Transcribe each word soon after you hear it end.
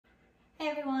Hey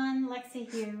everyone, Lexi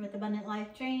here with Abundant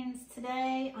Life Dreams.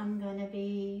 Today I'm going to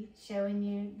be showing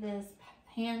you this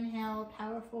handheld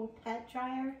powerful pet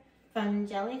dryer from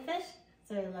JellyFish.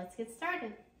 So let's get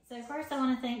started. So first I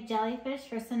want to thank JellyFish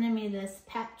for sending me this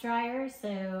pet dryer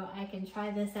so I can try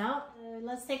this out.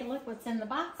 Let's take a look what's in the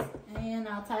box and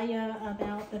I'll tell you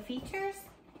about the features.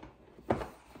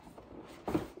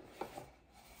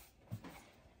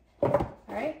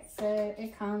 Alright, so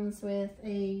it comes with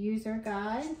a user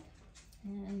guide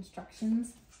and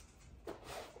instructions.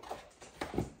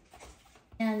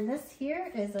 And this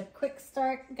here is a quick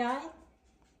start guide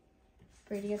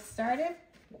for you to get started.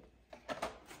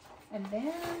 And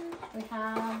then we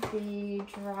have the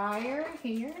dryer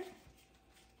here,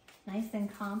 nice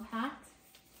and compact,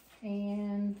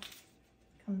 and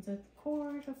comes with the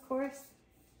cord, of course.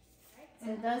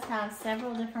 It does have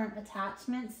several different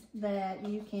attachments that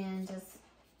you can just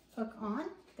hook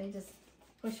on. They just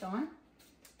push on.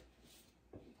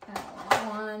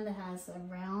 One that has a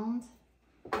round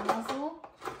nozzle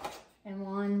and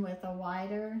one with a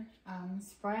wider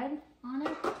spread on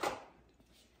it.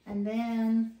 And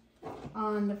then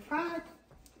on the front,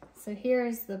 so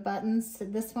here's the buttons. So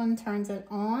this one turns it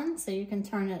on, so you can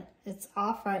turn it, it's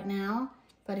off right now,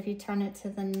 but if you turn it to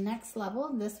the next level,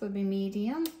 this would be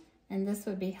medium and this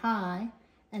would be high.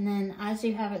 And then as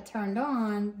you have it turned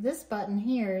on, this button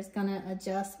here is gonna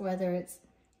adjust whether it's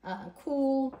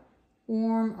cool,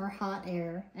 warm, or hot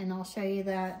air. And I'll show you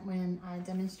that when I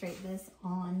demonstrate this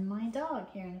on my dog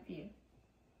here in a few.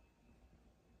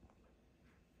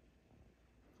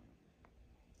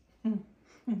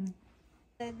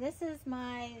 So this is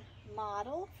my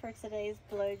model for today's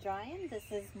blow drying. This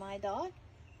is my dog.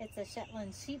 It's a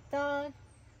Shetland sheepdog,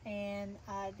 and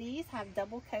these have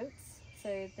double coats,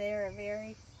 so they're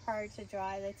very hard to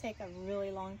dry. They take a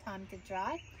really long time to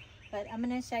dry, but I'm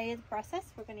going to show you the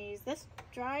process. We're going to use this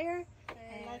dryer,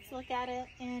 and let's look at it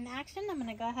in action. I'm going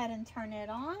to go ahead and turn it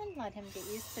on, let him get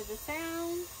used to the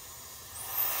sound.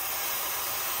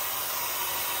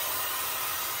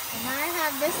 And I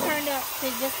have this turned up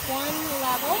to just one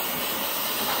level.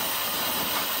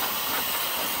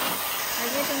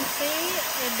 As you can see,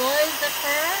 it blows the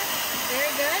fur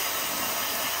very good.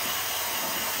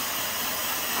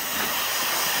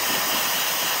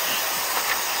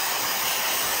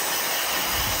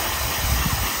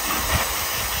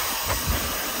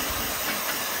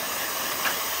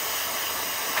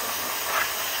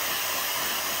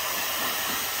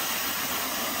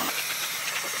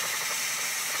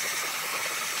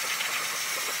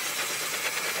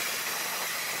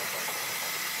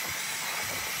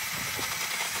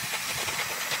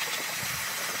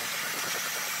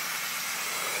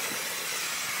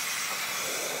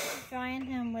 Drying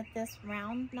him with this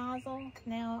round nozzle.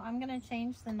 Now I'm going to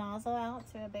change the nozzle out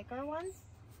to a bigger one.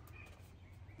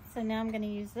 So now I'm going to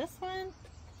use this one.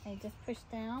 I just push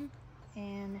down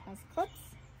and it has clips.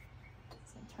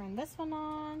 So turn this one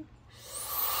on.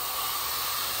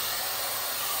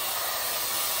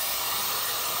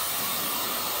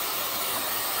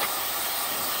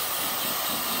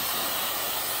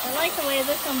 I like the way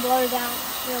this one blows out.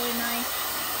 It's really nice.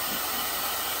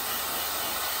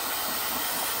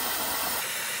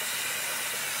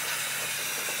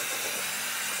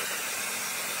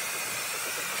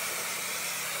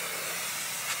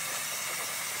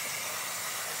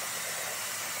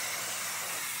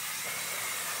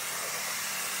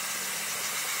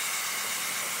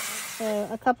 So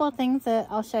a couple of things that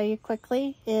I'll show you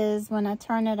quickly is when I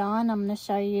turn it on, I'm going to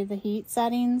show you the heat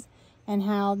settings and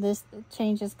how this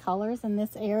changes colors in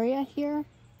this area here.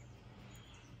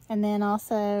 And then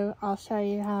also I'll show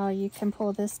you how you can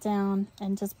pull this down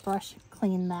and just brush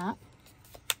clean that.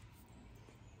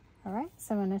 All right,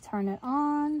 so I'm going to turn it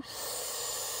on.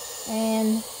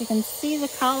 And you can see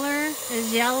the color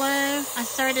is yellow. I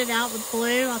started out with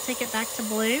blue. I'll take it back to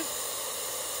blue.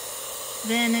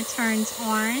 Then it turns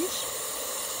orange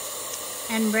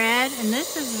and red, and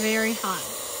this is very hot.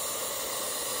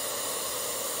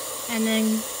 And then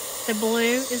the blue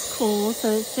is cool, so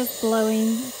it's just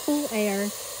blowing cool air.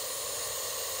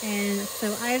 And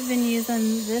so I've been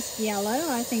using this yellow.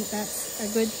 I think that's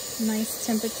a good, nice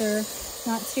temperature,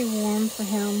 not too warm for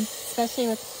him, especially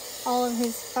with all of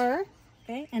his fur.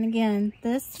 Okay, and again,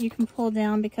 this you can pull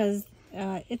down because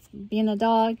it's being a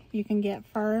dog, you can get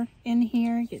fur in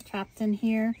here, get trapped in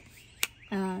here.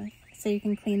 So you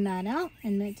can clean that out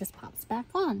and it just pops back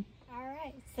on. All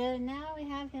right, so now we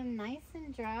have him nice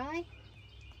and dry.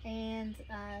 And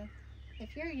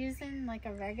if you're using like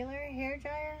a regular hair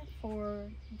dryer for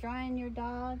drying your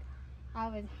dog, I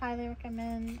would highly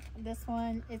recommend this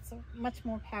one. It's much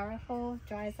more powerful,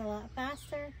 dries a lot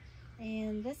faster,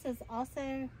 And this is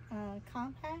also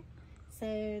compact.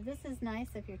 So this is nice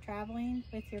if you're traveling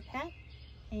with your pet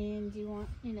and you want,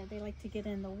 you know, they like to get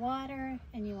in the water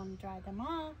and you want to dry them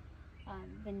off.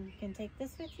 Then you can take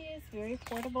this with you. It's very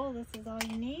portable. This is all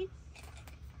you need.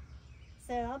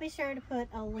 So I'll be sure to put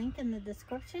a link in the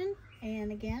description.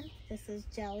 And again, this is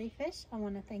JellyFish. I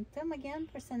want to thank them again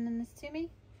for sending this to me.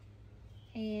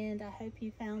 And I hope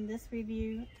you found this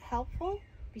review helpful.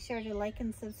 Be sure to like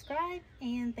and subscribe,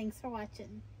 and thanks for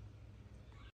watching.